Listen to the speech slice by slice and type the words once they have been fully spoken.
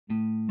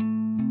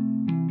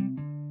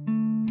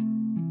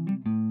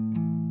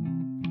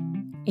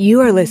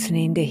You are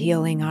listening to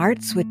Healing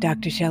Arts with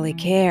Dr. Shelley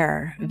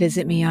Kerr.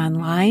 Visit me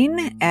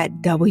online at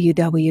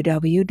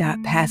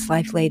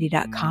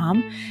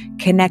www.pastlifelady.com.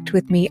 Connect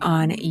with me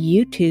on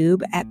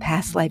YouTube at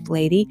Past Life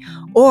Lady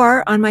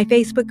or on my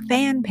Facebook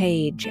fan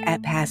page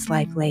at Past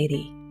Life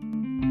Lady.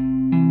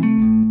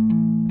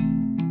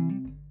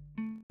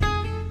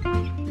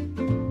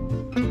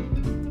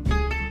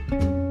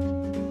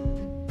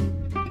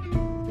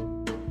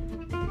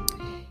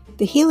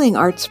 The Healing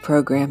Arts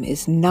program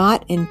is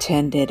not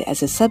intended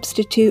as a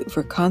substitute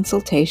for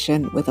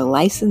consultation with a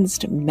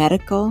licensed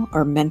medical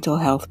or mental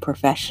health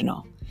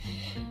professional.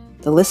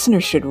 The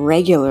listener should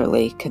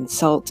regularly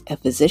consult a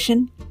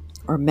physician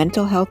or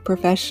mental health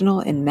professional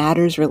in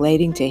matters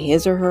relating to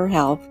his or her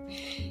health,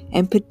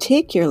 and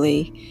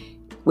particularly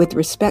with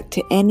respect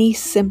to any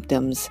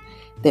symptoms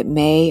that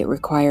may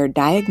require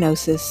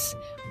diagnosis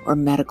or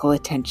medical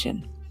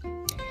attention.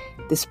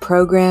 This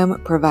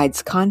program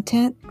provides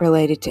content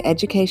related to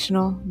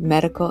educational,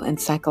 medical,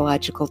 and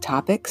psychological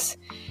topics.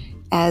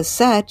 As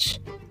such,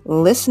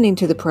 listening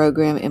to the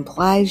program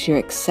implies your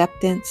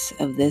acceptance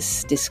of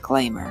this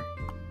disclaimer.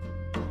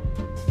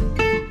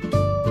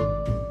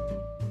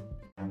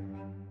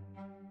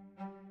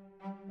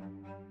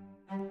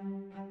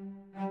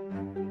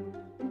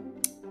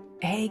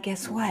 Hey,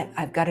 guess what?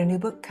 I've got a new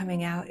book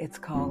coming out. It's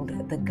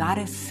called The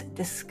Goddess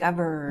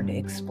Discovered,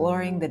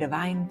 Exploring the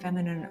Divine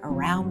Feminine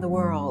Around the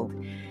World.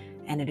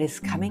 And it is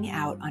coming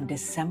out on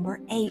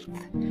December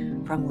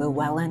 8th from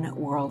Llewellyn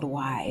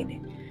Worldwide.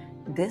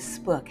 This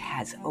book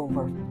has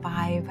over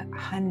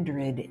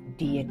 500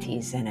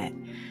 deities in it.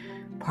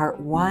 Part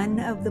 1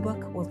 of the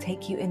book will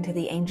take you into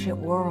the ancient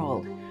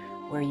world,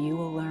 where you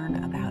will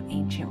learn about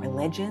ancient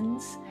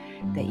religions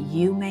that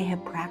you may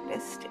have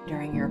practiced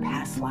during your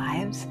past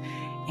lives,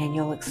 and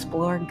you'll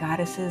explore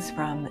goddesses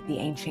from the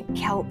ancient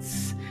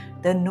Celts,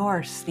 the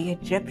Norse, the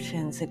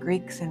Egyptians, the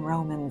Greeks and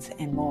Romans,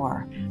 and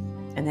more.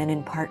 And then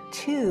in part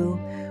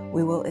 2,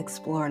 we will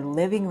explore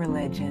living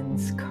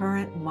religions,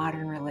 current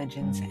modern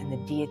religions, and the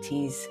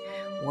deities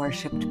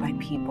worshipped by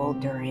people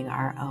during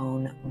our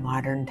own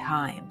modern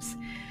times.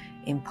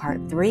 In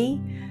part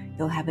 3,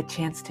 you'll have a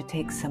chance to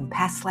take some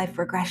past life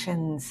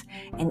regressions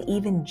and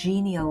even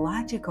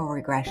genealogical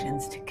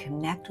regressions to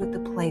connect with the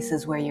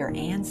places where your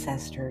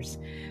ancestors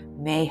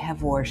may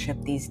have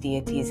worshipped these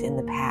deities in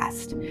the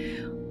past.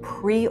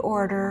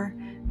 Pre-order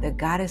The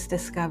Goddess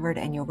Discovered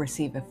and you'll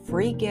receive a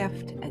free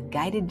gift, a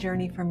guided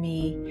journey from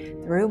me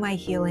through my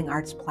Healing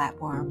Arts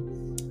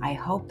platform. I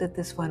hope that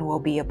this one will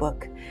be a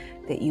book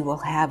that you will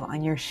have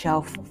on your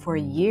shelf for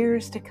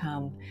years to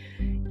come.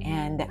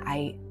 And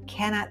I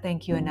cannot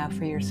thank you enough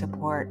for your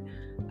support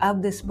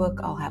of this book.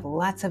 I'll have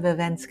lots of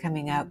events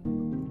coming up.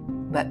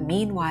 But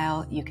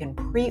meanwhile, you can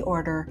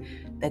pre-order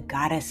The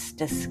Goddess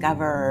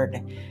Discovered.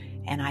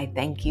 And I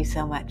thank you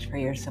so much for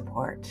your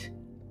support.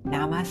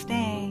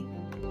 Namaste.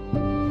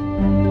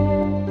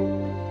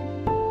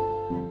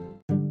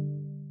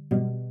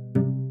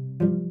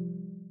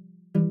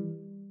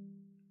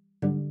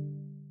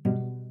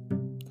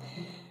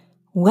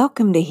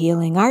 Welcome to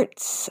Healing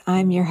Arts.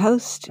 I'm your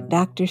host,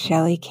 Dr.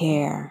 Shelley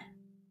Kerr.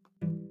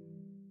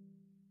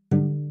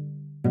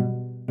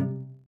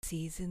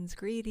 Season's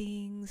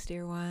greetings,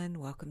 dear one.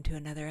 Welcome to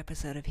another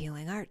episode of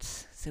Healing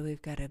Arts. So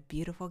we've got a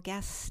beautiful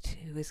guest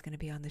who is going to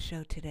be on the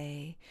show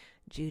today.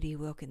 Judy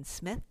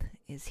Wilkins-Smith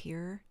is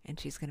here, and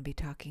she's going to be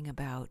talking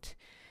about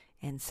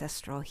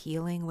ancestral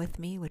healing with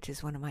me, which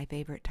is one of my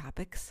favorite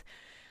topics.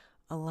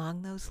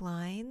 Along those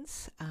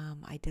lines,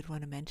 I did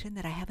want to mention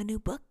that I have a new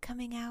book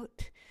coming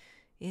out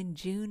in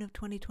June of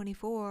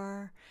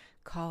 2024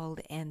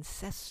 called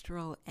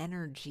Ancestral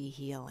Energy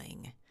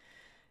Healing.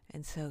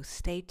 And so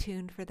stay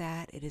tuned for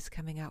that. It is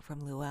coming out from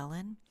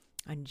Llewellyn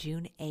on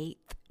June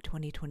 8th,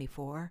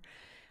 2024.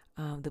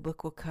 The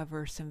book will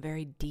cover some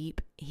very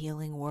deep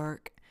healing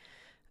work,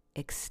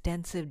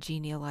 extensive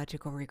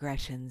genealogical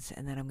regressions,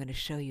 and then I'm going to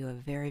show you a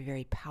very,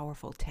 very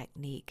powerful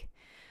technique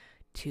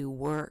to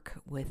work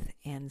with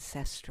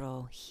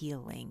ancestral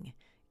healing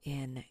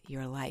in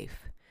your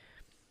life.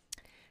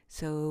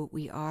 So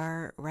we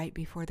are right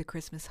before the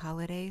Christmas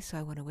holiday, so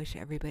I want to wish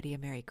everybody a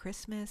Merry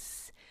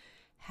Christmas.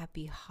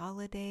 Happy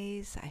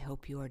holidays. I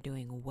hope you are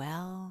doing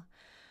well.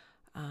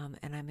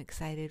 And I'm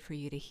excited for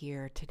you to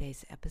hear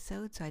today's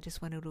episode. So I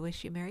just wanted to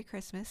wish you Merry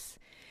Christmas.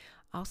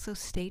 Also,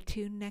 stay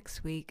tuned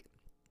next week.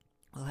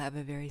 We'll have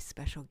a very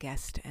special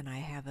guest, and I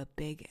have a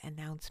big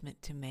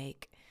announcement to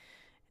make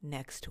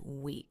next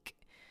week.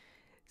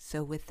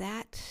 So with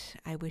that,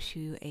 I wish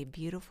you a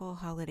beautiful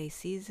holiday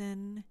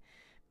season.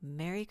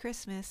 Merry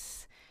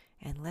Christmas.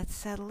 And let's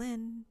settle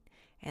in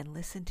and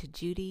listen to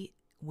Judy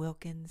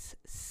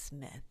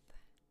Wilkins-Smith.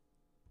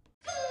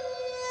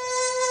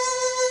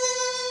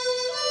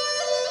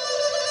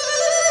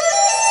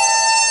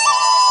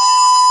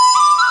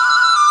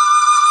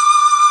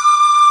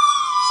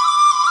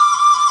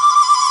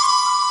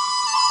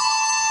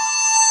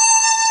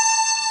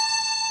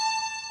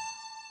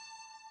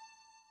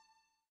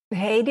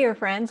 Hey, dear there,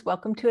 friends.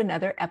 Welcome to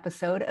another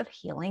episode of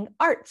Healing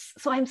Arts.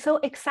 So I'm so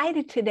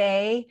excited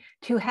today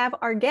to have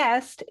our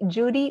guest,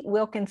 Judy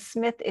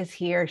Wilkins-Smith is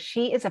here.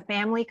 She is a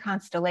family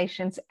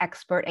constellations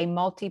expert, a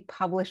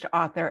multi-published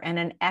author, and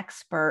an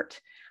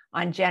expert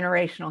on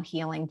generational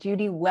healing.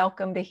 Judy,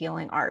 welcome to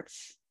Healing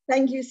Arts.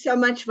 Thank you so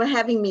much for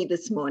having me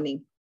this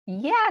morning.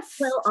 Yes.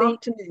 Well,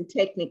 afternoon,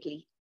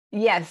 technically.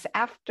 Yes,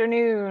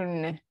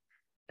 afternoon.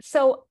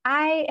 So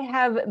I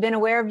have been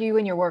aware of you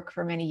and your work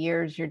for many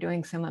years. You're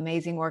doing some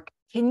amazing work.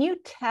 Can you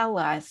tell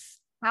us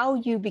how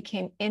you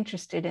became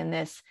interested in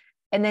this,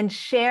 and then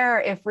share,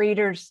 if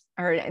readers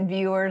or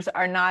viewers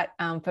are not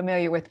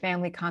familiar with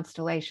family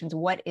constellations,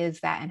 what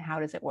is that and how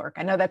does it work?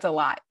 I know that's a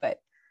lot, but.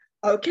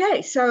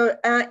 Okay, so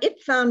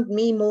it found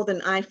me more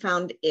than I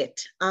found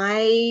it.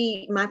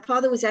 My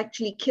father was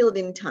actually killed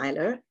in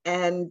Tyler,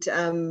 and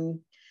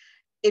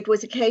it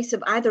was a case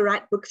of either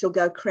write books or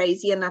go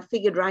crazy. And I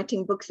figured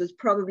writing books was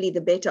probably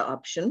the better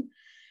option.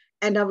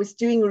 And I was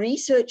doing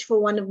research for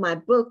one of my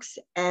books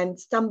and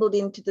stumbled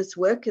into this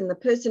work. And the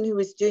person who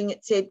was doing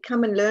it said,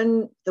 come and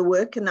learn the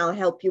work and I'll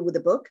help you with the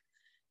book.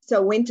 So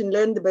I went and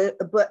learned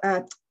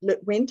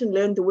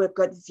the work,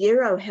 got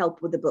zero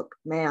help with the book,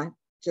 may I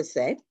just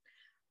say.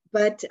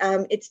 But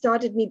it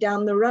started me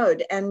down the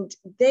road. And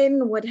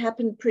then what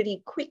happened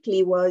pretty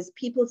quickly was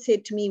people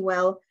said to me,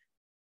 well,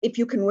 if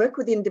you can work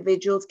with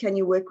individuals, can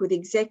you work with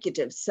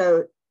executives?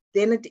 So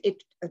then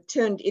it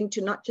turned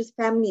into not just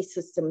family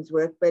systems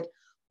work, but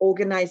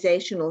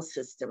organizational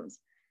systems.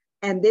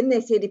 And then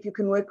they said, if you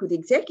can work with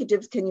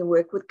executives, can you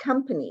work with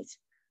companies?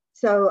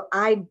 So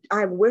I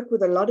work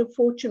with a lot of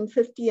Fortune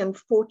 50 and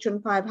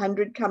Fortune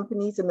 500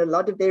 companies and a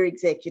lot of their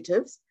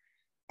executives.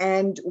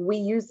 And we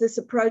use this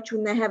approach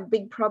when they have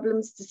big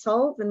problems to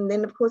solve. And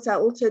then, of course, I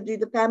also do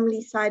the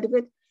family side of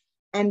it.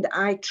 And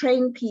I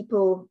train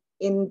people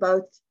in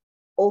both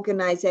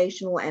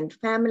organizational and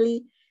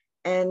family,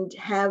 and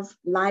have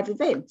live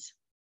events,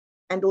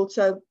 and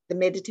also the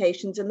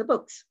meditations and the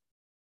books.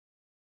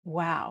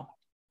 Wow.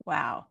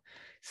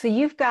 So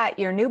you've got,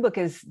 your new book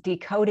is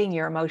Decoding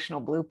Your Emotional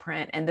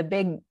Blueprint. And the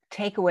big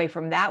takeaway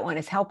from that one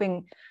is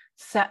helping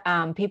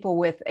people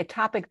with a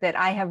topic that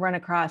I have run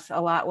across a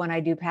lot when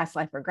I do past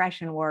life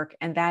regression work.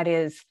 And that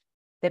is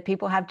that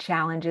people have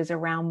challenges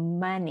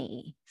around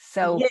money.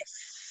 So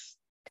yes.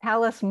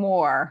 Tell us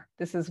more.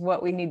 This is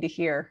what we need to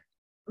hear.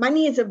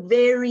 Money is a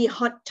very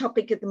hot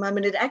topic at the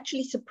moment. It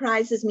actually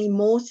surprises me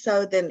more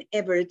so than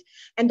ever.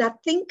 And I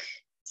think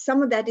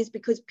some of that is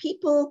because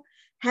people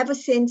have a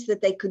sense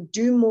that they could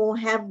do more,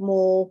 have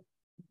more,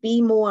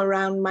 be more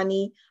around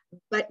money.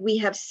 But we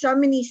have so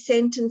many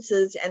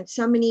sentences and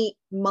so many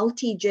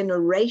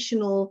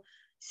multi-generational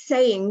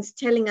sayings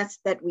telling us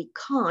that we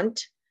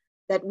can't,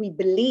 that we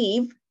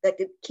believe that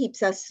it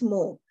keeps us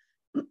small.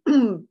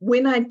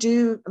 When I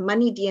do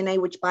Money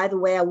DNA, which, by the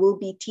way, I will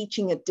be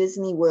teaching at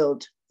Disney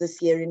World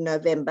this year in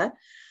November.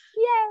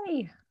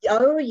 Yay!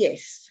 Oh,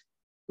 yes.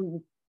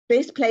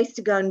 Best place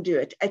to go and do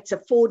it. It's a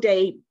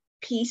 4-day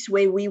piece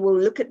where we will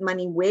look at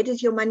money. Where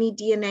does your money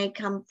DNA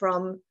come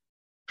from?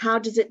 How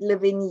does it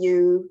live in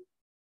you?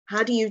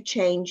 How do you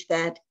change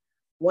that?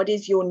 What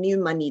is your new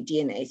money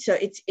DNA? So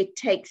it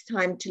takes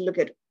time to look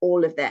at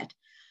all of that.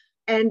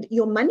 And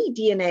your money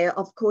DNA,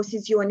 of course,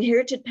 is your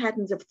inherited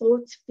patterns of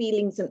thoughts,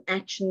 feelings, and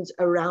actions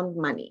around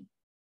money.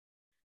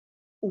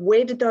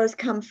 Where did those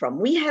come from?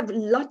 We have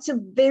lots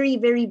of very,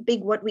 very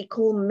big, what we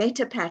call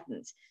meta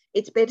patterns.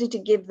 It's better to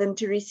give than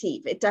to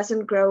receive. It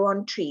doesn't grow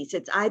on trees.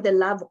 It's either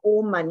love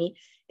or money.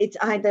 It's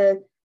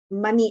either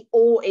money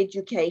or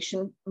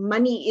education.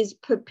 Money is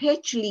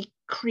perpetually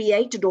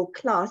created or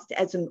classed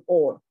as an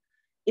or.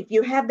 If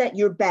you have that,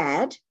 you're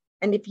bad.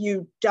 And if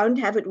you don't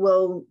have it,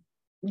 well,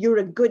 you're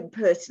a good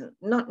person.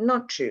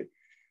 Not true.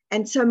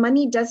 And so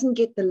money doesn't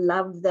get the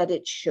love that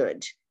it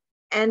should.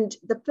 And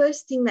the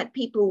first thing that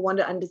people want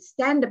to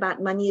understand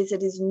about money is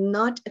it is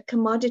not a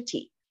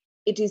commodity.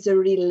 It is a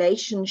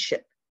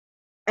relationship.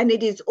 And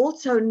it is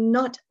also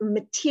not a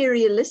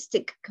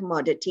materialistic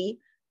commodity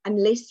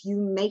unless you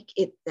make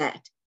it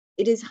that.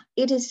 It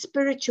is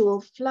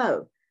spiritual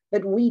flow,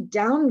 but we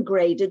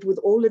downgrade it with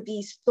all of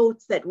these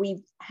thoughts that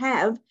we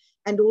have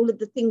and all of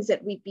the things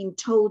that we've been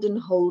told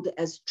and hold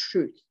as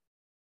truth.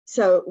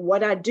 So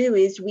what I do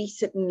is we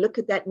sit and look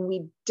at that and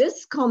we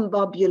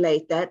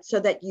discombobulate that so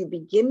that you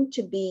begin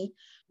to be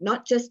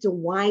not just a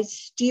wise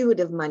steward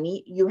of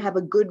money, you have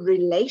a good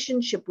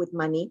relationship with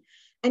money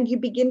and you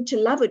begin to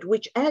love it,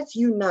 which, as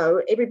you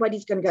know,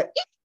 everybody's going to go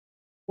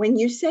when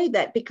you say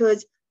that,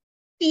 because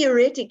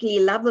theoretically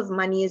love of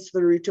money is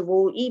the root of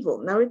all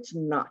evil. No, it's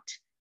not.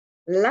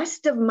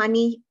 Lust of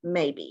money,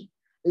 maybe.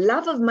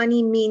 Love of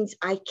money means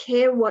I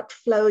care what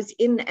flows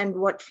in and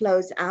what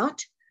flows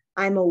out.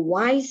 I'm a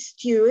wise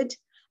steward.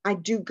 I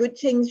do good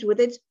things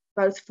with it,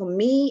 both for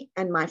me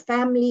and my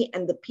family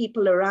and the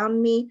people around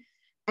me.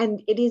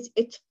 And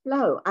it's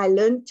flow. I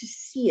learned to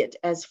see it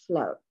as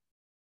flow.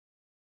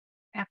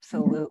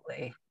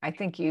 Absolutely. I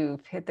think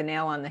you've hit the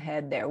nail on the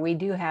head there. We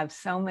do have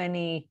so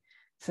many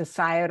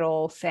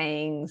societal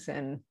sayings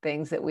and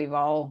things that we've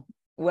all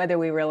whether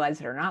we realize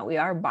it or not, we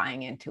are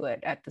buying into it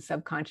at the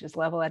subconscious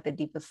level, at the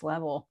deepest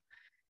level.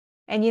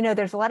 And, you know,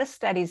 there's a lot of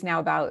studies now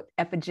about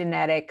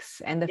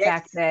epigenetics and the Yes.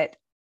 fact that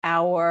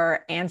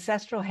our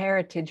ancestral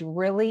heritage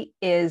really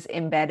is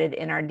embedded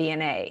in our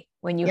DNA.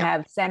 When you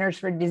have Centers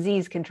for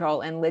Disease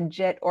Control and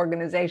legit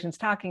organizations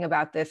talking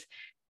about this,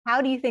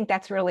 how do you think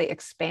that's really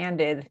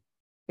expanded?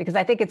 Because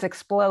I think it's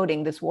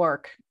exploding, this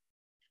work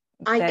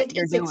that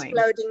you're doing.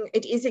 Exploding.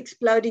 It is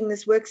exploding,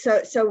 this work.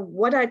 So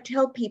what I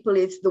tell people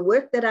is the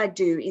work that I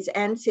do is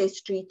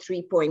Ancestry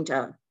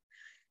 3.0.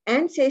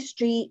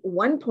 Ancestry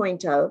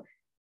 1.0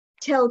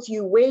 tells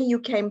you where you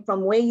came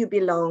from, where you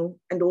belong,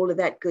 and all of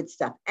that good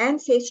stuff.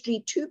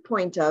 Ancestry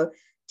 2.0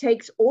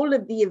 takes all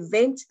of the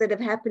events that have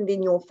happened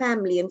in your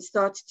family and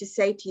starts to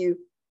say to you,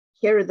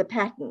 here are the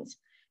patterns.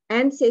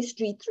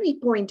 Ancestry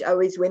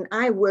 3.0 is when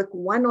I work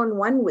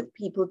one-on-one with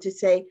people to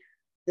say,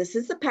 this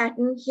is the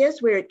pattern,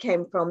 here's where it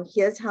came from,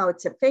 here's how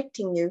it's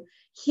affecting you,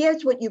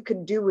 here's what you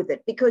can do with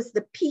it. Because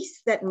the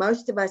piece that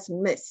most of us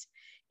miss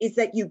is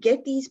that you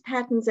get these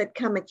patterns that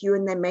come at you,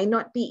 and they may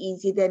not be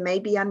easy, they may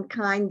be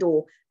unkind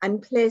or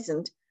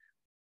unpleasant,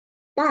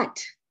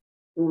 but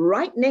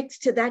right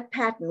next to that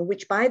pattern,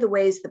 which by the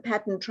way is the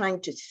pattern trying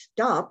to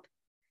stop,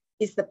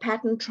 is the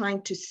pattern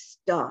trying to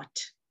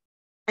start.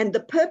 And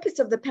the purpose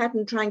of the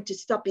pattern trying to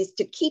stop is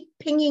to keep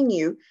pinging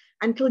you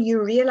until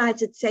you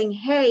realize it's saying,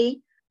 hey,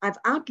 I've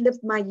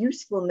outlived my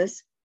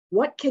usefulness,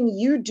 what can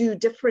you do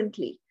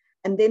differently?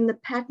 And then the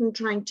pattern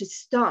trying to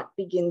start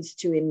begins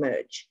to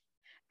emerge.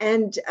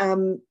 And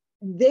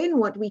then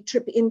what we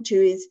trip into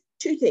is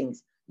two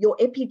things, your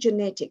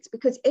epigenetics,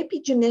 because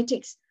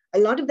epigenetics, a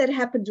lot of that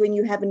happens when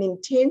you have an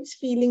intense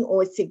feeling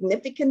or a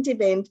significant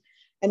event,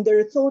 and there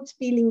are thoughts,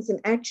 feelings, and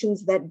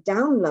actions that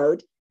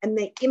download and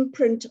they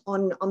imprint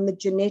on the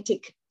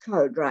genetic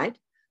code, right?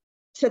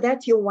 So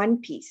that's your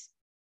one piece.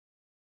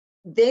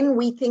 Then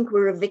we think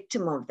we're a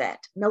victim of that.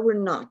 No, we're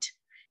not.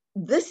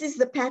 This is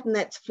the pattern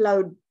that's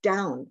flowed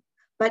down,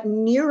 but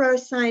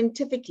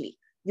neuroscientifically,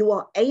 you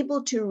are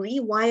able to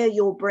rewire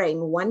your brain,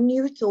 one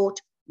new thought,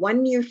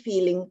 one new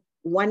feeling,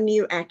 one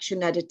new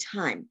action at a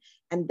time.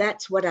 And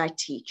that's what I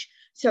teach.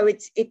 So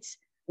it's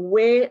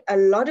where a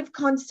lot of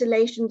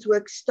constellations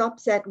work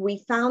stops at,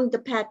 we found the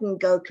pattern,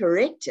 go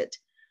correct it.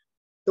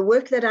 The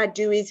work that I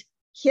do is,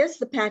 here's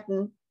the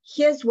pattern,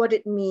 here's what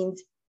it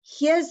means,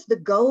 here's the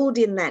gold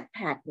in that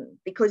pattern,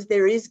 because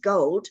there is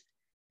gold,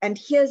 and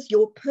here's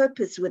your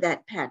purpose with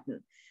that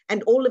pattern.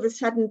 And all of a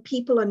sudden,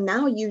 people are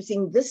now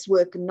using this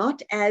work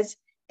not as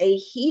a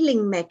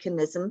healing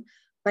mechanism,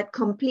 but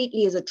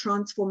completely as a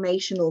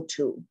transformational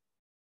tool,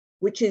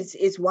 which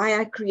is why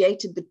I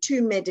created the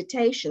 2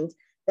 meditations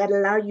that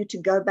allow you to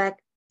go back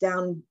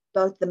down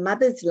both the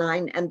mother's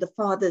line and the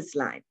father's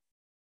line.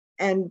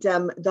 And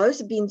those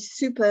have been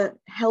super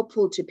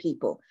helpful to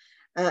people.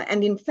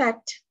 And in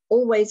fact,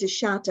 always a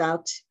shout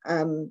out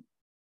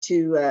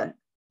to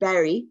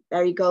Barry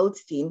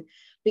Goldstein,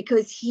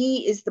 because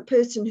he is the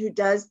person who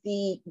does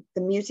the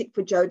music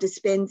for Joe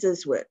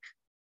Dispenza's work.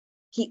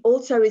 He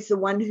also is the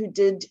one who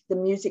did the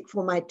music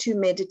for my 2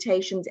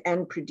 meditations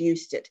and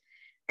produced it.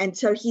 And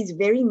so he's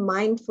very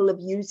mindful of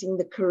using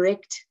the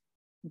correct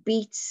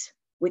beats,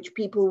 which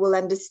people will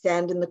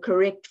understand, and the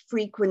correct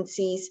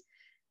frequencies.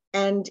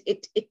 And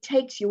it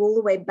takes you all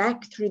the way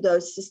back through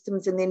those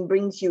systems and then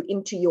brings you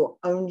into your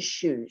own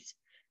shoes.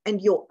 And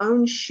your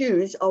own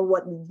shoes are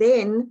what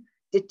then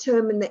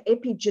determine the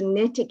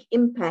epigenetic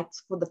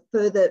impacts for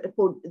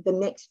the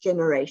next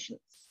generations.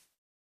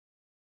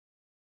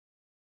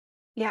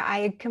 Yeah,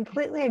 I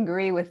completely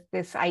agree with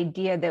this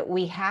idea that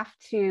we've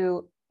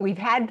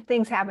had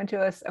things happen to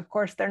us. Of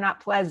course, they're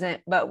not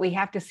pleasant, but we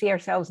have to see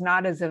ourselves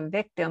not as a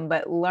victim,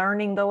 but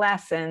learning the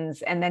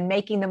lessons and then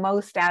making the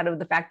most out of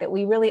the fact that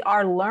we really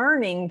are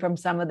learning from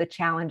some of the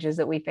challenges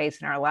that we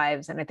face in our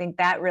lives. And I think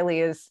that really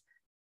is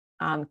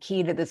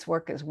key to this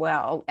work as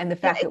well. And the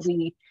fact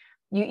that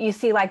you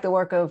see like the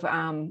work of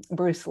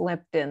Bruce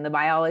Lipton, The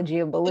Biology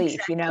of Belief,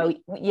 exactly. You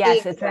know, yes,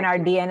 exactly. It's in our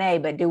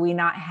DNA, but do we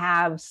not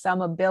have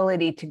some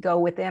ability to go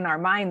within our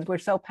minds? We're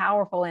so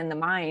powerful in the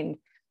mind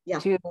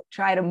to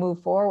try to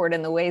move forward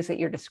in the ways that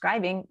you're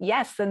describing.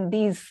 Yes, and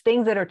these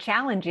things that are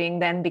challenging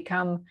then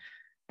become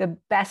the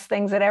best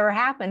things that ever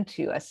happened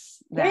to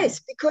us. Then.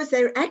 Yes, because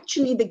they're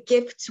actually the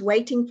gifts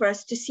waiting for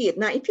us to see it.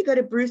 Now, if you go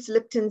to Bruce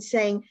Lipton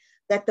saying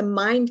that the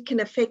mind can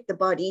affect the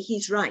body,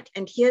 he's right.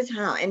 And here's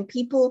how. And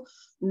people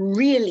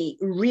really,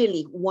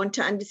 really want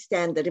to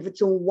understand that if it's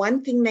the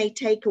one thing they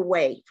take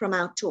away from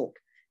our talk,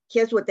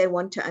 here's what they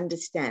want to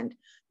understand.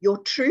 Your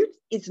truth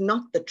is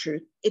not the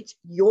truth. It's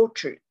your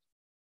truth.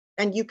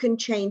 And you can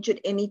change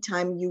it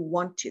anytime you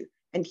want to.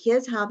 And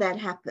here's how that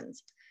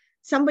happens.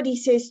 Somebody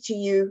says to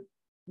you,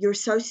 you're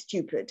so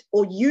stupid,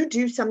 or you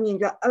do something and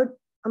you go,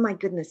 oh my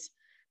goodness,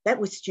 that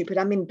was stupid.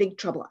 I'm in big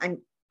trouble. I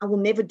will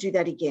never do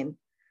that again.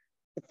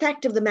 The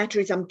fact of the matter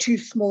is I'm too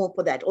small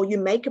for that. Or you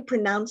make a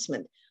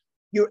pronouncement.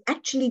 You're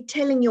actually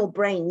telling your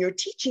brain, you're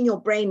teaching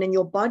your brain, and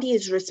your body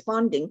is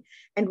responding.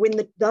 And when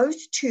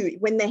those two,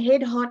 when the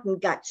head, heart,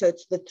 and gut, so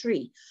it's the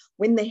 3,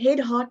 when the head,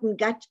 heart, and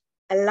gut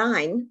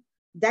align,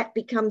 that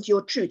becomes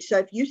your truth. So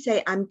if you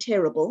say, I'm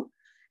terrible,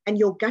 and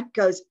your gut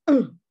goes,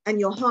 ugh, and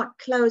your heart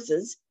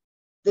closes,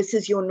 this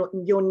is your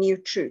new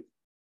truth.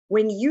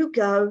 When you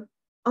go,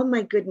 oh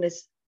my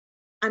goodness,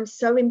 I'm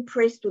so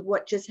impressed with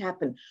what just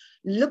happened.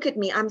 Look at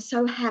me, I'm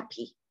so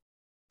happy.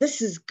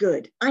 This is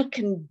good. I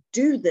can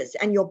do this.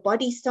 And your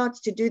body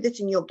starts to do this,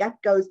 and your gut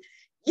goes,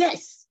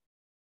 yes,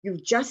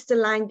 you've just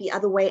aligned the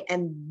other way,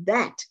 and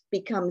that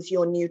becomes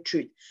your new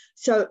truth.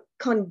 So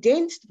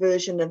condensed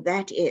version of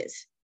that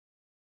is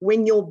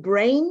when your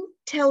brain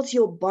tells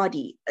your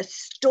body a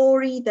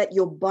story that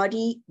your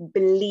body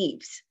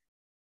believes,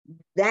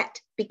 that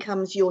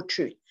becomes your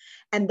truth.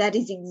 And that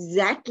is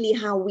exactly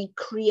how we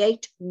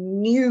create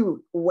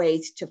new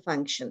ways to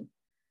function.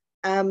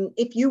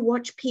 If you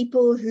watch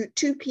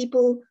two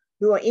people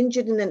who are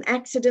injured in an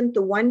accident,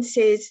 the one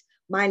says,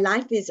 my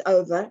life is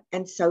over,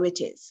 and so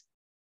it is.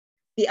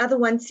 The other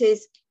one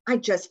says, I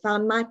just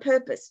found my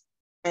purpose,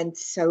 and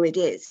so it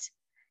is.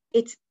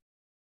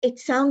 It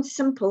sounds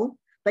simple,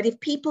 but if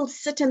people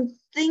sit and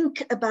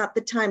think about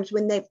the times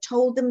when they've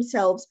told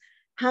themselves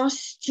how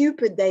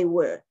stupid they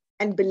were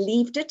and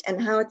believed it and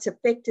how it's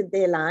affected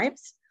their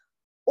lives,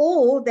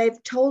 or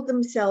they've told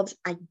themselves,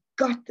 I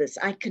got this,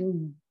 I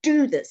can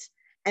do this,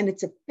 and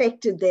it's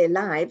affected their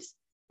lives,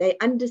 they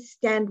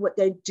understand what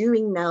they're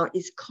doing now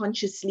is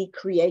consciously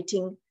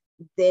creating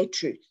their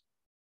truth.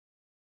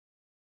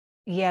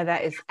 Yeah,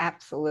 that is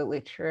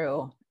absolutely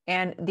true.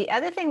 And the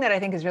other thing that I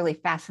think is really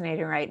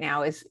fascinating right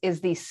now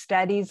is these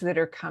studies that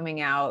are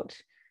coming out.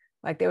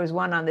 Like there was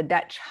one on the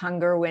Dutch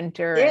hunger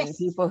winter, yes, and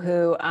people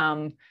who,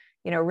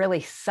 really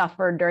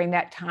suffered during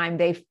that time.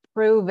 They've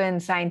proven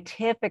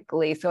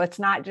scientifically, so it's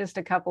not just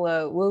a couple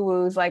of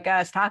woo-woos like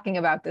us talking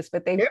about this,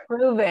 but they've yep.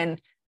 proven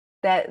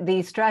that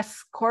the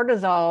stress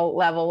cortisol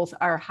levels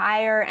are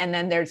higher, and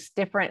then there's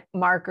different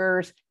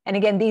markers. And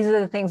again, these are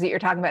the things that you're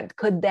talking about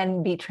could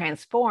then be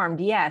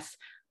transformed, yes.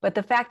 But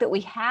the fact that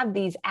we have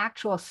these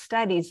actual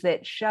studies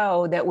that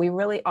show that we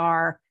really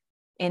are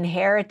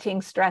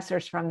inheriting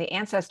stressors from the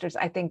ancestors,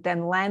 I think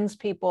then lends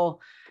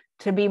people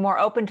to be more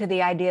open to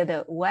the idea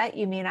that, what,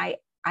 you mean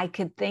I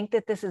could think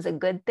that this is a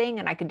good thing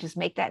and I could just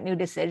make that new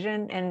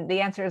decision? And the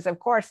answer is, of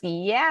course,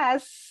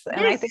 yes.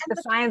 And I think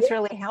the science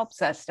really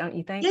helps us, don't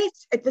you think?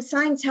 Yes, the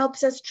science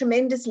helps us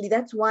tremendously.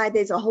 That's why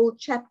there's a whole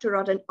chapter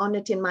on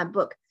it in my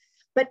book.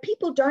 But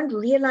people don't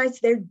realize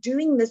they're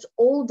doing this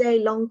all day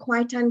long,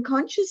 quite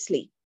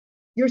unconsciously.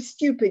 You're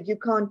stupid, you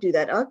can't do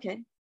that.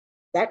 Okay,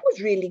 that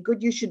was really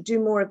good. You should do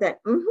more of that.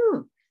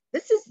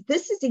 This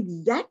is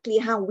exactly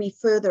how we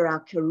further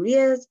our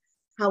careers,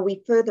 how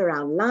we further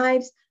our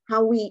lives,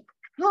 how we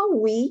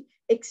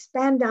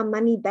expand our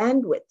money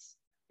bandwidths.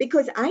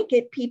 Because I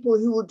get people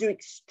who will do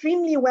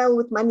extremely well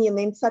with money and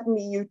then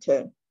suddenly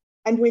U-turn.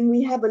 And when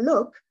we have a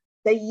look,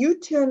 they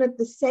U-turn at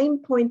the same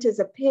point as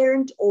a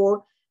parent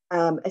or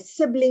a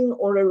sibling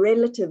or a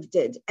relative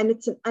did. And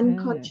it's an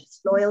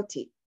unconscious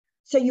loyalty.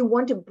 So you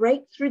want to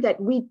break through that.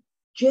 We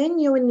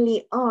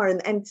genuinely are,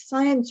 and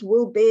science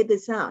will bear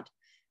this out.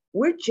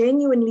 We're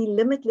genuinely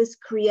limitless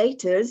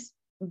creators,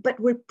 but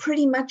we're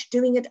pretty much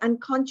doing it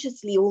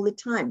unconsciously all the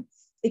time.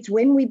 It's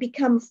when we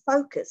become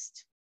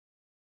focused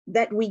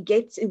that we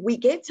get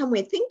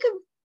somewhere.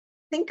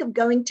 Think of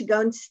go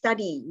and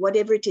study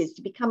whatever it is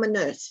to become a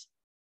nurse.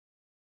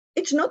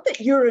 It's not that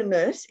you're a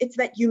nurse, it's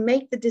that you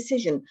make the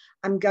decision,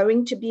 I'm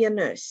going to be a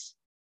nurse.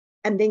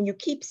 And then you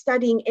keep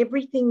studying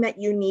everything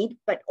that you need,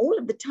 but all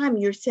of the time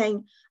you're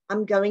saying,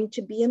 I'm going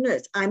to be a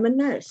nurse. I'm a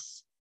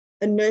nurse.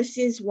 A nurse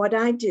is what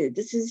I do.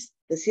 This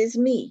is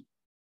me.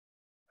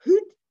 Who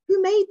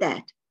made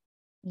that?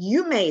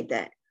 You made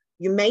that.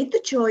 You made the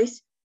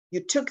choice.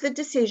 You took the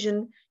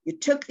decision. You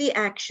took the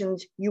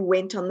actions. You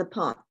went on the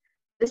path.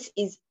 This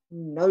is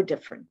no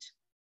different.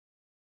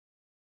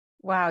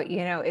 Wow,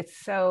 it's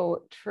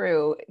so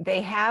true.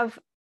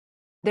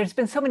 There's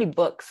been so many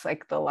books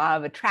like The Law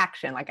of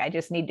Attraction, like I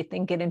just need to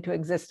think it into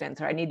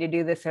existence, or I need to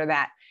do this or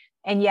that.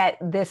 And yet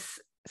this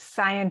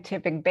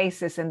scientific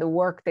basis and the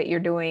work that you're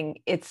doing,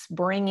 it's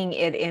bringing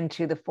it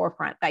into the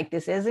forefront. Like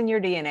this is in your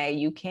DNA,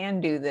 you can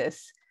do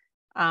this.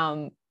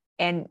 And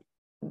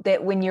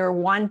that when you're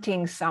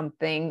wanting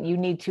something, you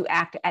need to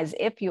act as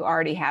if you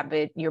already have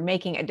it. You're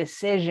making a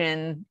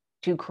decision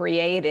to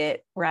create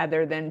it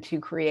rather than to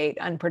create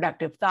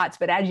unproductive thoughts.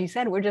 But as you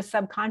said, we're just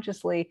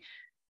subconsciously,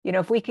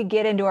 if we could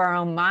get into our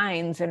own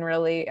minds and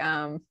really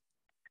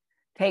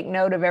take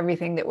note of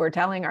everything that we're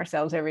telling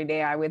ourselves every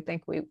day, I would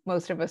think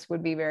most of us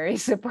would be very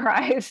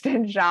surprised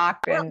and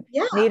shocked and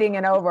needing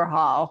an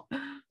overhaul.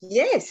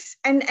 Yes.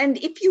 And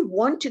if you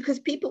want to, because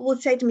people will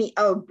say to me,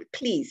 oh,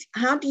 please,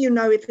 how do you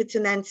know if it's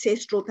an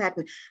ancestral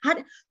pattern?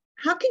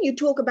 How can you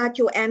talk about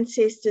your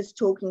ancestors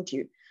talking to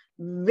you?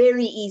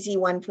 Very easy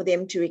one for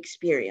them to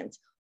experience.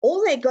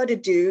 All they got to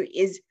do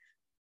is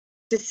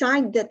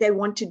decide that they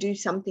want to do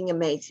something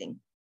amazing,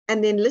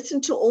 and then listen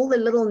to all the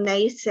little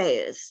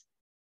naysayers,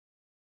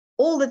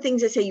 all the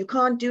things that say you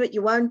can't do it,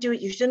 you won't do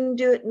it, you shouldn't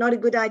do it, not a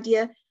good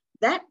idea.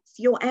 That's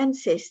your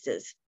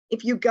ancestors.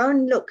 If you go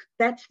and look,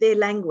 that's their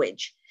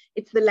language.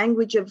 It's the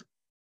language of,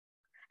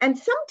 And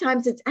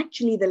sometimes it's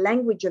actually the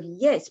language of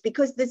yes,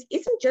 because this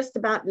isn't just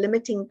about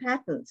limiting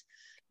patterns.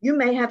 You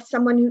may have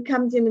someone who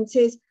comes in and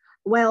says,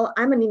 well,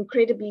 I'm an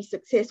incredibly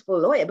successful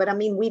lawyer, but I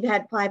mean, we've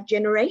had 5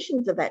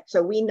 generations of that,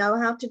 so we know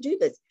how to do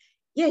this.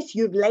 Yes,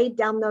 you've laid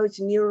down those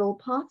neural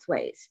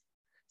pathways.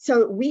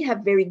 So we have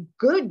very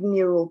good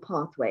neural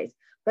pathways,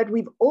 but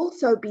we've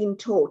also been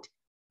taught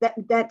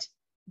that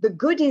the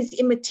good is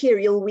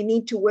immaterial, we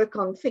need to work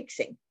on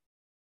fixing.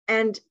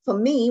 And for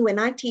me, when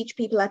I teach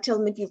people, I tell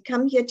them, if you've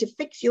come here to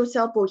fix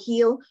yourself or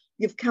heal,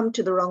 you've come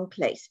to the wrong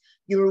place.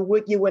 You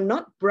were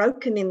not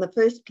broken in the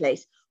first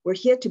place. We're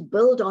here to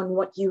build on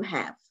what you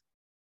have.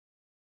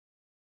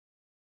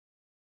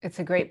 It's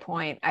a great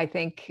point. I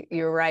think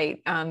you're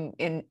right.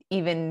 In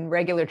even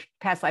regular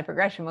past life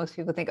regression, most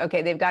people think,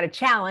 okay, they've got a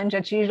challenge.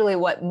 That's usually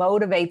what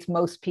motivates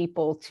most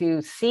people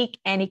to seek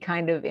any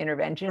kind of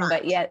intervention. Right.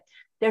 But yet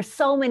there's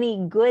so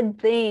many good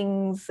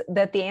things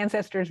that the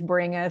ancestors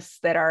bring us,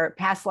 that our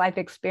past life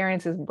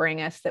experiences bring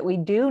us, that we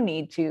do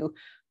need to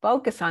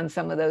focus on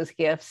some of those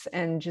gifts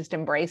and just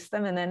embrace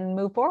them and then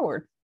move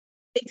forward.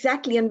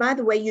 Exactly. And by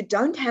the way, you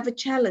don't have a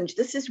challenge.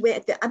 This is where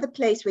the other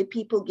place where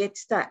people get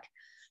stuck.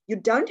 You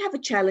don't have a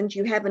challenge,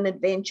 you have an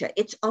adventure.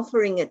 It's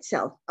offering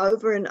itself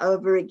over and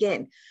over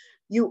again.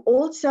 You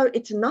also,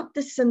 it's not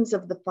the sins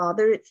of the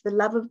father, it's the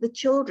love of the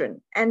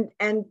children and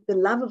the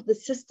love of the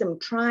system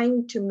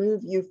trying to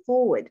move you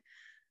forward.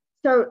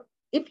 So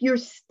if you're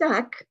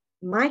stuck,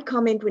 my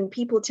comment when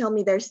people tell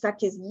me they're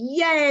stuck is,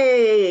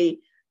 yay,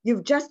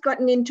 you've just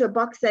gotten into a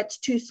box that's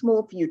too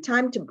small for you.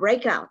 Time to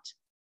break out.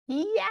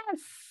 Yes.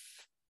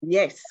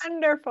 Yes.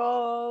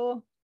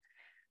 Wonderful.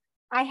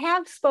 I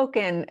have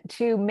spoken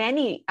to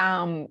many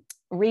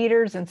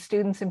readers and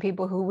students and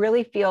people who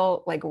really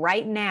feel like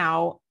right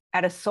now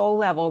at a soul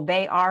level,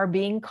 they are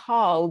being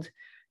called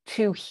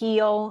to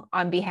heal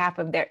on behalf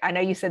of their, I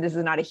know you said this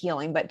is not a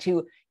healing, but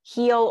to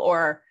heal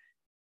or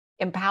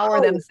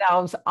empower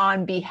themselves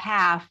on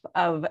behalf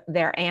of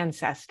their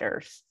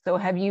ancestors. So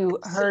have you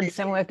heard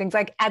similar things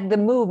like at the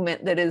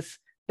movement that is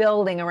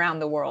building around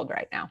the world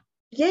right now?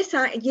 Yes,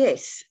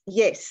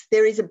 yes,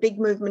 there is a big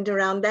movement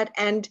around that.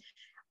 And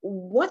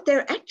what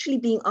they're actually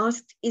being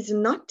asked is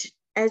not,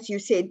 as you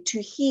said,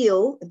 to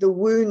heal the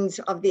wounds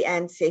of the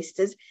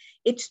ancestors.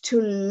 It's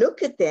to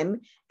look at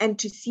them and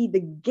to see the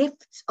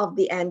gifts of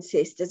the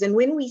ancestors. And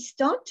when we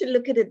start to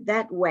look at it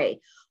that way,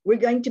 we're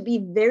going to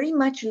be very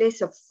much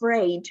less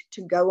afraid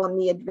to go on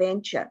the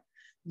adventure.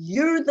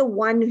 You're the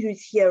one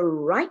who's here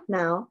right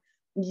now.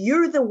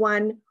 You're the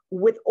one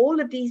with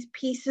all of these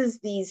pieces,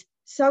 these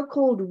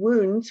so-called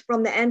wounds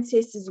from the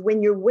ancestors.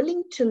 When you're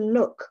willing to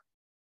look,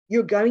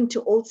 you're going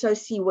to also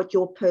see what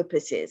your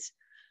purpose is.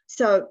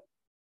 So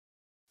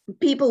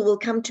people will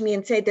come to me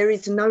and say, there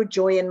is no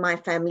joy in my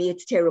family.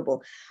 It's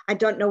terrible. I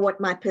don't know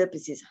what my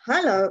purpose is.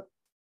 Hello.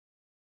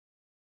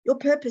 Your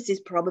purpose is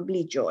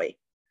probably joy.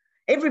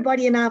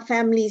 Everybody in our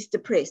family is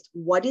depressed.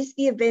 What is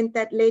the event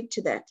that led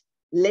to that?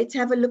 Let's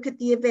have a look at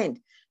the event.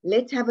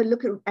 Let's have a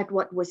look at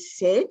what was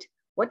said,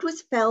 what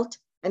was felt,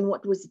 and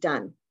what was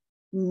done.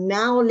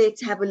 Now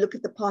let's have a look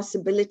at the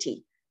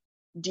possibility.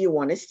 Do you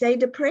want to stay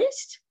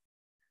depressed?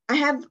 I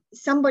have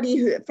somebody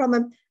who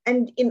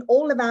and in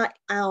all of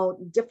our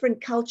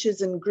different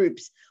cultures and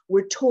groups,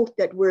 we're taught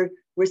that we're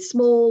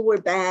small,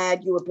 we're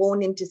bad, you were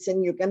born into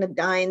sin, you're going to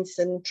die in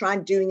sin, try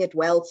doing it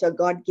well, so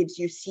God gives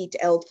you seat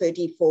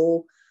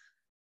L34.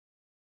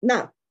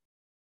 No,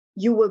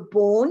 you were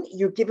born,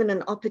 you're given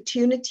an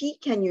opportunity.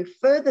 Can you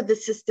further the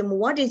system?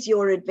 What is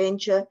your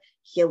adventure?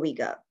 Here we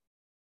go.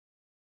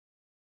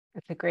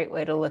 That's a great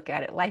way to look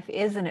at it. Life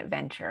is an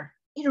adventure.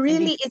 It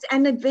really is.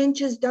 And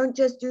adventures don't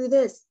just do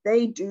this,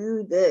 they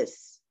do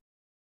this.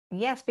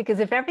 Yes, because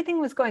if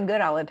everything was going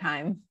good all the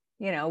time,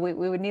 we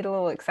would need a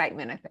little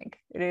excitement, I think.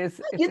 It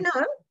is.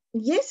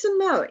 Yes and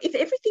no. If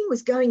everything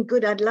was going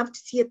good, I'd love to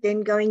see it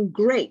then going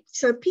great.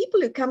 So people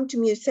who come to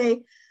me who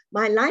say,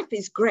 my life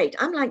is great,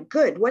 I'm like,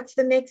 good, what's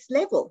the next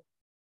level?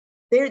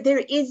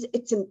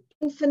 It's an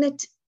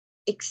infinite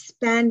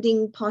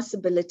expanding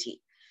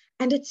possibility.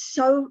 And it's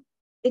so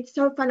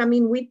fun. I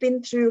mean, we've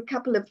been through a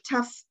couple of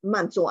tough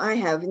months, or I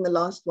have in the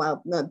last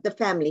while, no, the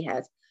family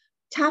has,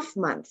 tough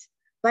months.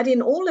 But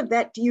in all of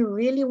that, do you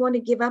really want to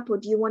give up, or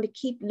do you want to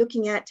keep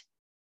looking at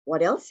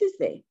what else is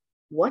there?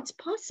 What's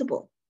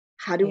possible?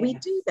 How do we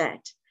do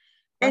that?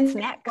 What's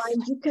next?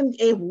 You can,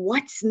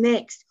 what's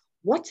next?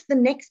 What's the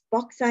next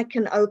box I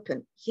can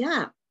open?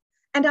 Yeah.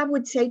 And I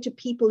would say to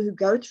people who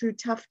go through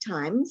tough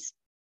times,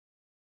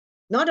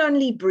 not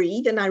only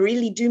breathe, and I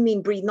really do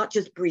mean breathe, not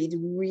just breathe,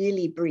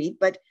 really breathe,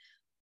 but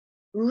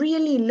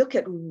really look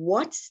at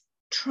what's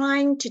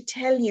trying to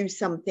tell you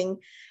something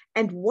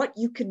and what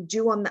you can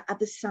do on the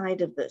other side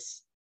of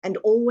this, and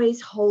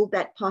always hold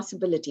that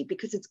possibility,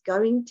 because it's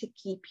going to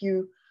keep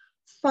you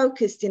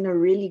focused in a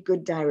really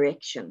good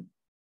direction.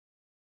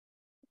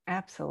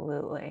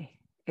 Absolutely.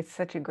 It's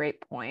such a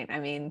great point. I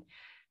mean,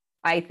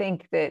 I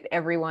think that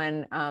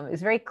everyone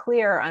is very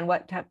clear on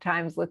what tough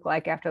times look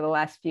like after the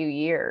last few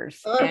years.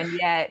 And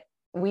yet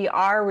we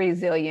are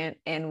resilient,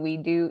 and we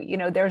do,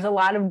 there's a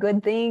lot of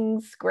good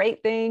things,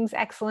 great things,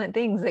 excellent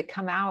things that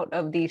come out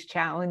of these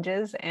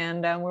challenges,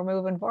 and we're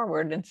moving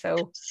forward. And so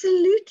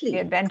Absolutely. the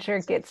adventure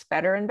gets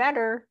better and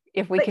better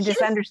if we But can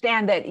just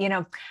understand that,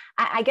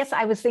 I guess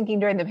I was thinking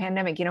during the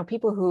pandemic,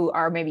 people who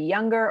are maybe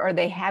younger or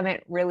they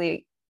haven't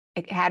really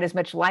had as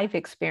much life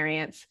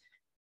experience,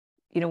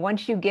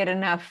 once you get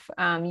enough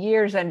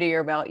years under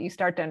your belt, you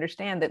start to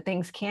understand that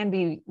things can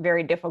be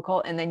very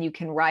difficult, and then you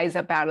can rise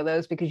up out of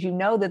those because you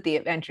know that the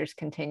adventure's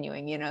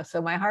continuing,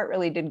 So my heart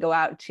really did go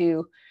out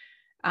to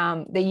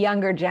the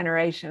younger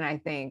generation, I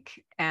think.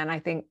 And I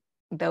think,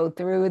 though,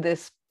 through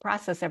this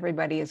process,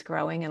 everybody is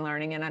growing and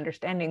learning and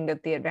understanding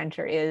that the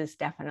adventure is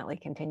definitely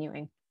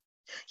continuing.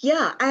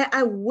 Yeah,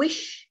 I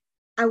wish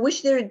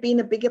there had been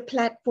a bigger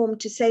platform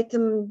to say to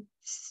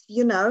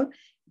them,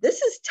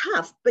 this is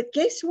tough, but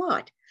guess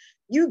what?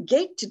 You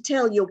get to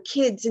tell your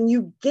kids, and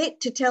you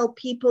get to tell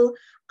people,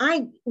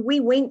 we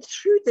went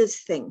through this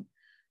thing.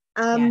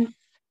 Yes.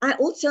 I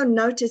also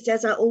noticed,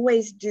 as I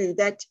always do,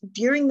 that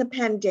during the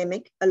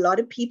pandemic, a lot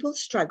of people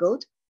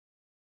struggled,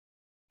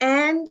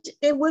 and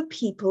there were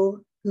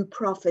people who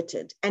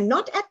profited, and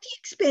not at the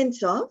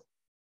expense of.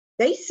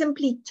 They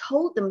simply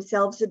told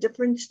themselves a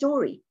different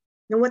story.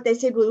 And what they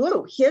said was,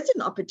 whoa, here's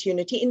an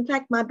opportunity. In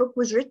fact, my book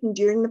was written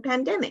during the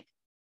pandemic.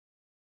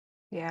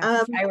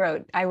 Yes,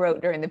 I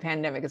wrote during the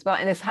pandemic as well.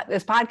 And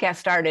this podcast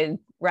started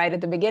right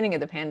at the beginning of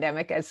the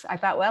pandemic, as I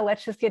thought, well,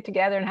 let's just get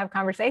together and have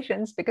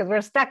conversations because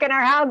we're stuck in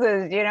our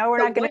houses. We're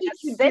not going to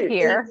just sit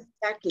here.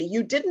 Exactly.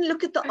 You didn't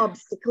look at the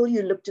obstacle,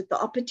 you looked at the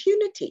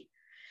opportunity.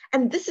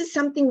 And this is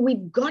something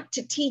we've got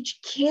to teach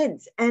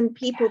kids and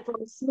people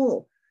from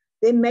small.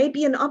 There may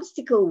be an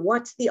obstacle.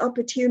 What's the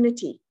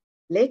opportunity?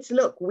 Let's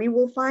look. We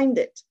will find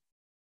it.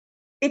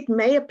 It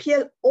may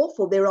appear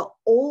awful. There are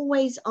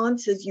always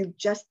answers. You've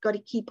just got to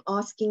keep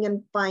asking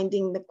and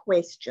finding the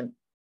question.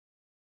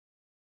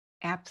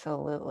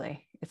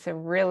 Absolutely. It's a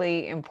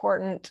really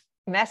important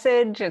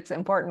message. It's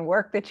important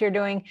work that you're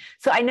doing.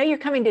 So I know you're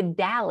coming to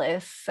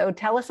Dallas. So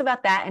tell us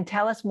about that, and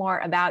tell us more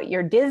about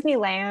your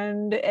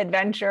Disneyland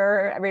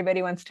adventure.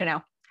 Everybody wants to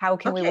know. How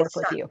can we work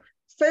with you?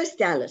 First,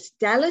 Dallas.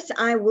 Dallas,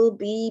 I will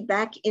be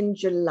back in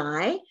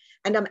July,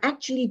 and I'm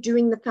actually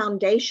doing the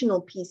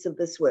foundational piece of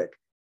this work,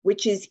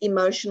 which is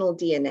emotional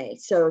DNA.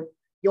 So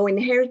your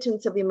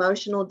inheritance of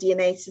emotional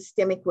DNA,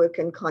 systemic work,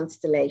 and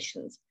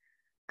constellations.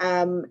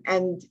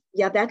 And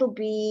yeah,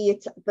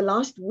 it's the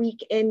last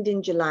weekend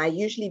in July. I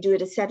usually do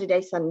it a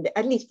Saturday, Sunday,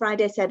 at least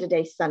Friday,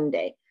 Saturday,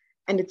 Sunday.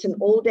 And it's an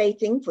all-day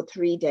thing for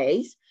 3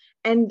 days.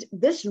 And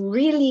this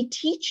really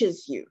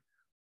teaches you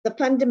the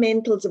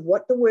fundamentals of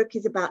what the work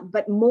is about,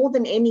 but more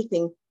than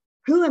anything,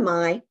 who am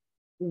I?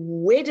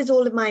 Where does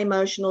all of my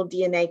emotional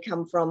DNA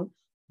come from?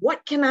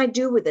 What can I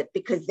do with it?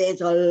 Because there's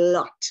a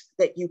lot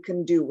that you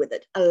can do with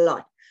it, a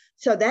lot.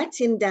 So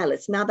that's in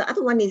Dallas. Now, the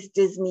other one is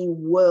Disney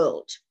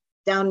World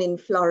down in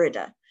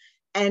Florida.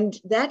 And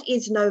that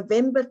is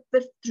November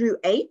 5th through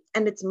 8th,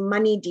 and it's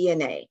money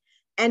DNA.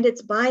 And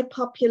it's by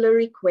popular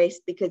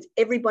request because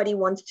everybody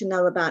wants to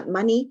know about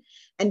money.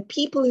 And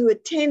people who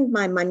attend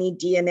my money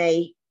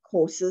DNA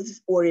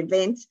courses or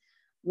events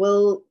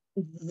will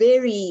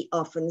very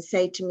often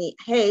say to me,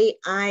 hey,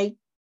 I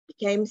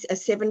became a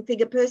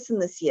 7-figure person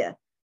this year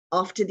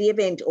after the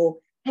event, or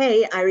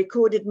hey, I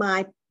recorded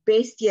my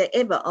best year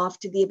ever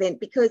after the event,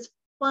 because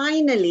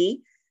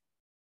finally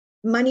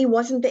money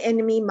wasn't the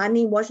enemy,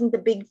 money wasn't the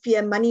big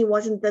fear, money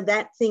wasn't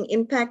that thing.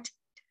 In fact,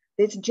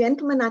 there's a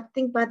gentleman, I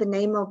think by the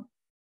name of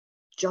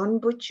John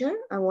Butcher,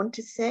 I want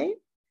to say,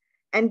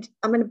 and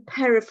I'm going to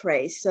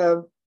paraphrase.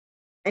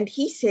 And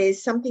he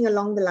says something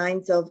along the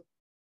lines of,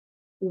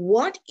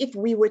 what if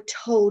we were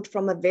told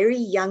from a very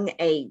young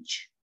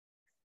age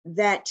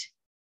that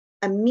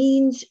a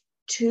means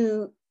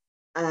to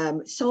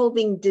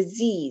solving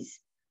disease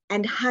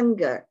and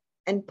hunger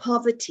and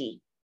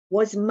poverty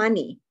was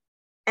money,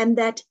 and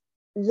that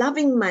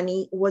loving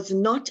money was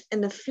not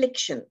an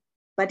affliction,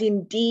 but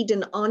indeed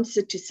an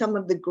answer to some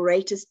of the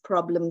greatest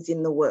problems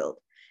in the world.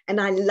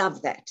 And I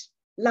love that,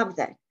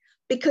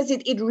 because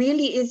it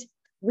really is.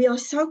 We are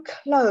so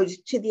close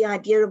to the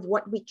idea of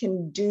what we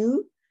can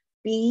do,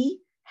 be,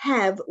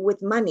 have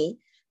with money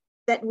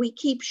that we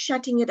keep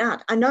shutting it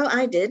out. I know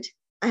I did.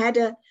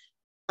 I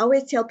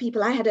always tell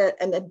people I had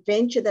an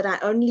adventure that I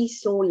only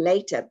saw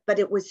later, but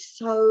it was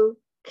so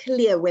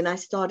clear when I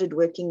started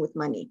working with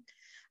money.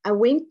 I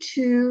went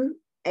to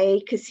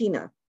a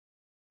casino.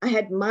 I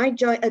had my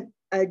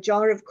a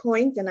jar of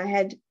coins, and I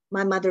had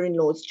my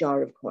mother-in-law's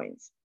jar of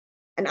coins.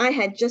 And I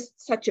had just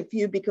such a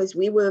few because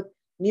we were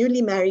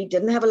newly married,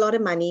 didn't have a lot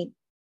of money,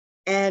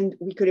 and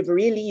we could have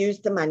really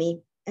used the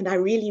money. And I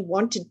really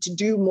wanted to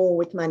do more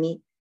with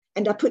money.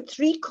 And I put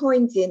 3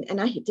 coins in,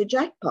 and I hit a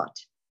jackpot.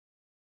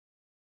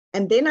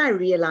 And then I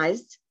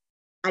realized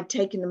I'd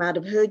taken them out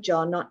of her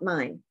jar, not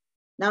mine.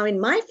 Now, in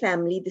my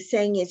family, the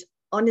saying is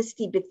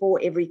honesty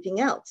before everything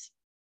else.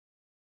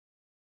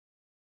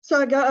 So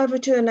I go over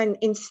to her, and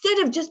instead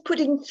of just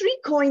putting 3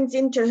 coins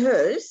into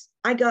hers,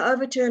 I go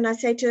over to her and I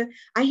say to her,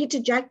 I hit a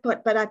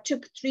jackpot, but I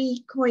took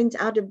 3 coins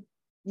out of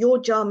your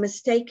jar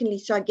mistakenly,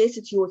 so I guess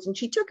it's yours. And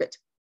she took it.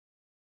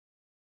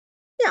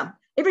 Yeah.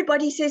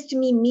 Everybody says to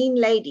me, mean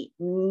lady.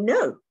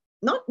 No,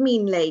 not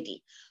mean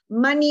lady.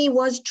 Money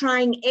was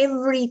trying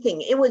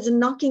everything. It was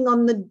knocking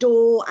on the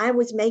door. I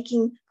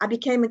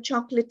became a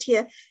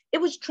chocolatier. It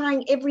was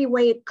trying every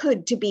way it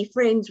could to be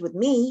friends with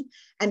me.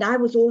 And I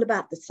was all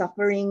about the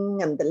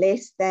suffering and the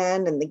less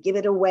than and the give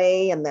it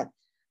away.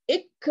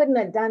 It couldn't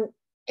have done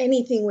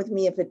anything with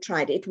me if it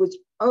tried. It was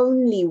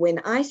only when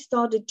I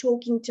started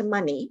talking to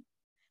money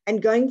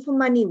and going for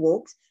money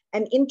walks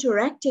and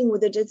interacting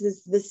with it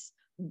as this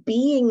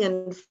being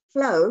and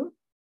flow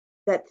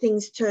that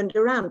things turned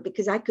around,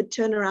 because I could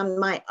turn around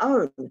my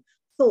own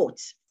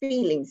thoughts,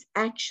 feelings,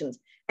 actions,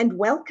 and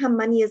welcome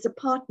money as a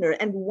partner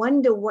and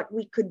wonder what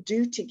we could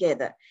do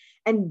together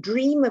and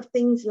dream of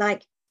things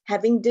like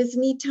having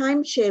Disney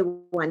timeshare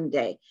one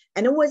day.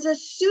 And it was a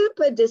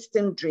super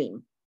distant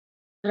dream,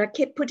 but I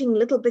kept putting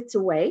little bits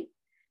away.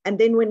 And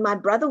then when my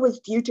brother was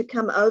due to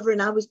come over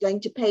and I was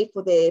going to pay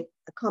for their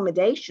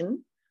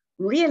accommodation,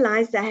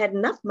 realized I had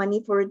enough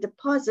money for a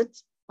deposit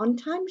on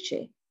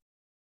timeshare.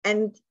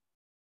 And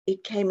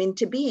it came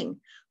into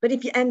being. But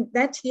and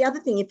that's the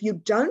other thing, if you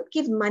don't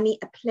give money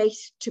a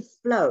place to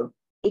flow,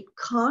 it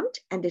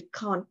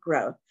can't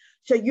grow.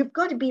 So you've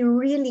got to be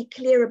really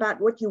clear about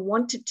what you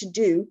want it to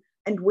do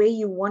and where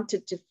you want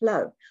it to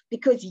flow,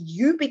 because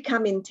you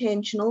become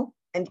intentional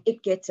and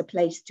it gets a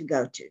place to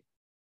go to.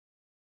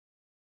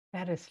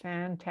 That is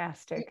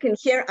fantastic. You can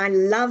hear I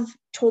love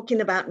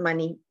talking about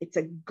money. It's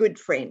a good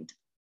friend.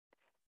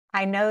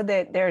 I know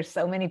that there's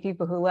so many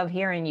people who love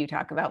hearing you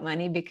talk about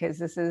money, because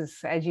this is,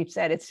 as you've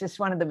said, it's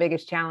just one of the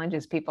biggest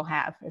challenges people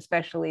have,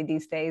 especially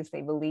these days.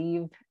 They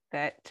believe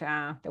that,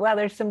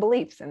 there's some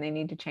beliefs and they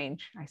need to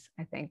change, I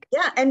think.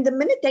 Yeah, and the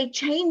minute they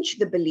change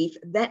the belief,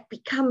 that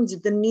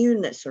becomes the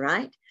newness,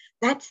 right?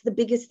 That's the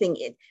biggest thing.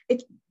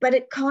 But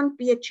it can't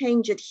be a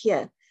change it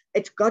here.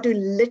 It's got to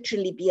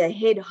literally be a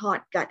head,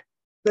 heart, gut,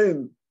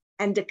 boom,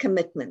 and a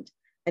commitment.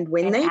 And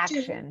when they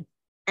action.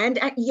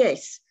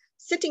 Yes.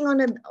 Sitting on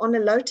a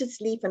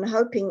lotus leaf and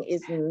hoping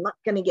is not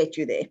going to get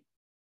you there.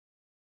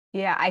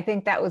 Yeah, I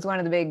think that was one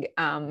of the big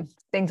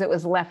things that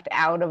was left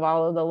out of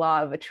all of the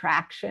law of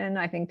attraction.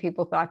 I think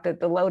people thought that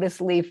the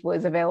lotus leaf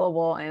was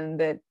available and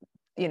that,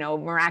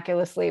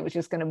 miraculously it was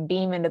just going to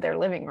beam into their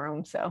living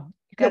room. So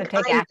you got to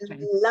take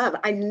action.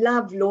 I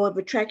love law of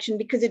attraction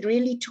because it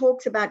really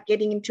talks about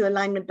getting into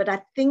alignment. But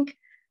I think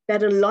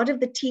that a lot of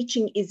the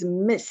teaching is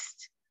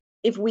missed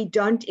if we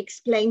don't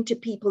explain to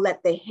people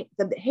that the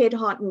head,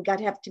 heart, and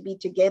gut have to be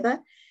together,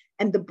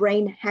 and the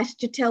brain has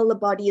to tell the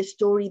body a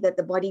story that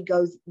the body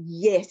goes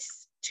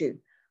yes to.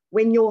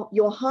 When your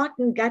heart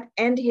and gut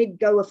and head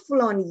go a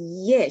full-on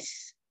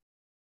yes,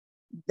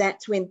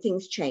 that's when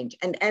things change.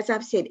 And as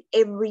I've said,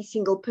 every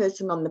single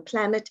person on the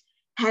planet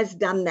has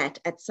done that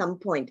at some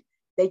point.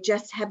 They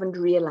just haven't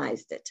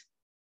realized it.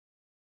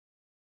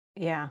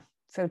 Yeah,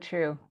 so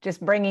true.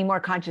 Just bringing more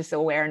conscious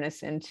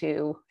awareness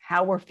into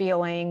how we're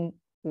feeling,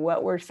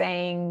 what we're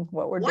saying,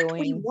 what we're doing. What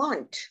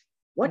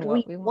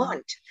we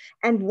want,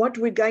 and what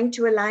we're going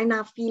to align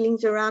our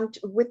feelings around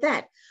with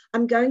that.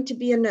 I'm going to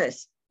be a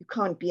nurse. You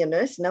can't be a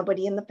nurse.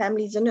 Nobody in the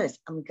family is a nurse.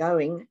 I'm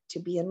going to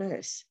be a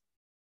nurse.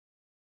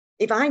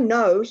 If I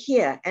know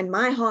here and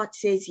my heart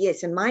says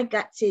yes and my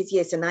gut says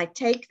yes and I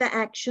take the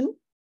action,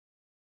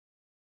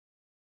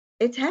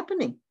 it's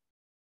happening.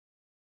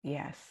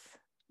 Yes,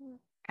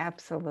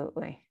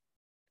 absolutely.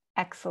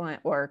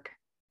 Excellent work.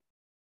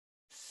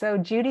 So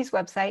Judy's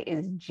website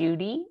is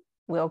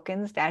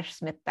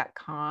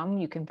judywilkins-smith.com.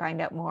 You can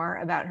find out more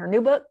about her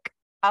new book,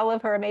 all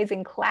of her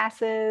amazing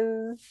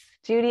classes.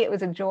 Judy, it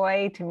was a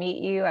joy to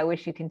meet you. I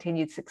wish you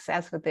continued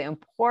success with the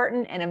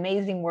important and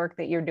amazing work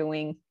that you're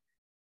doing.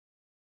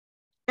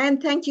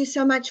 And thank you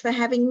so much for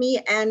having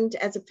me. And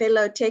as a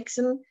fellow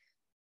Texan,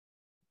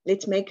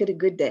 let's make it a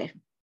good day.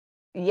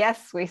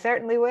 Yes, we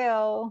certainly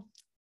will.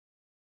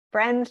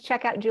 Friends,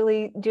 check out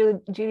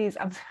Judy's,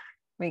 I'm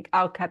sorry,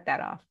 I'll cut that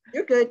off.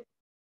 You're good.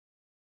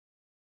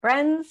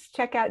 Friends,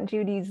 check out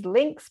Judy's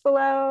links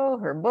below,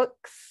 her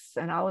books,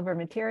 and all of her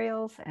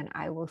materials, and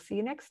I will see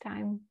you next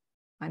time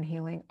on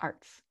Healing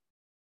Arts.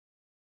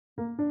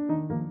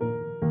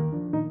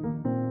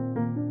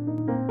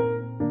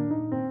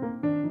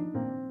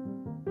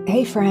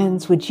 Hey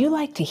friends, would you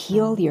like to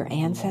heal your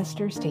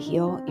ancestors to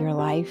heal your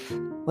life?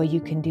 Well, you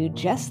can do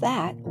just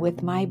that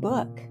with my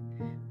book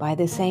by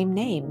the same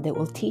name that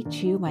will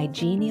teach you my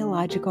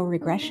genealogical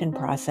regression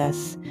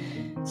process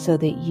so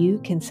that you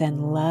can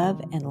send love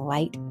and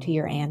light to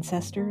your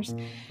ancestors.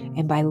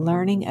 And by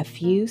learning a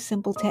few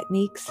simple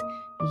techniques,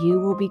 you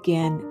will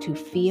begin to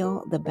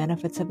feel the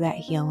benefits of that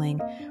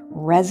healing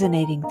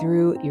resonating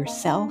through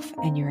yourself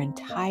and your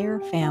entire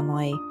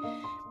family,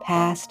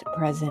 past,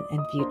 present,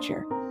 and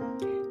future.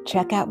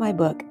 Check out my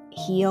book,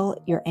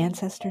 Heal Your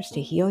Ancestors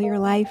to Heal Your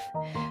Life,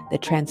 The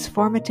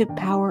Transformative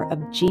Power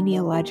of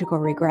Genealogical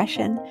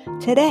Regression,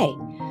 today.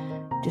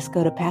 Just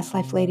go to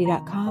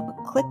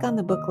pastlifelady.com, click on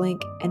the book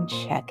link, and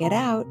check it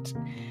out.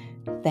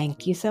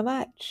 Thank you so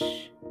much.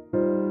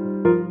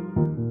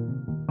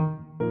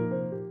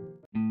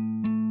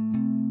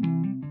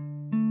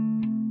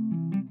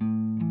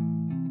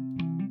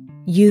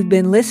 You've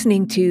been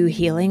listening to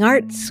Healing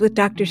Arts with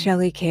Dr.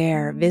 Shelley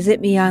Kerr.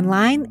 Visit me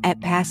online at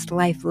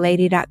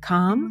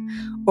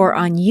pastlifelady.com or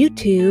on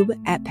YouTube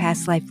at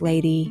Past Life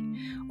Lady,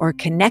 or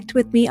connect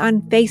with me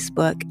on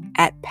Facebook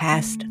at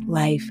Past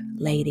Life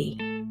Lady.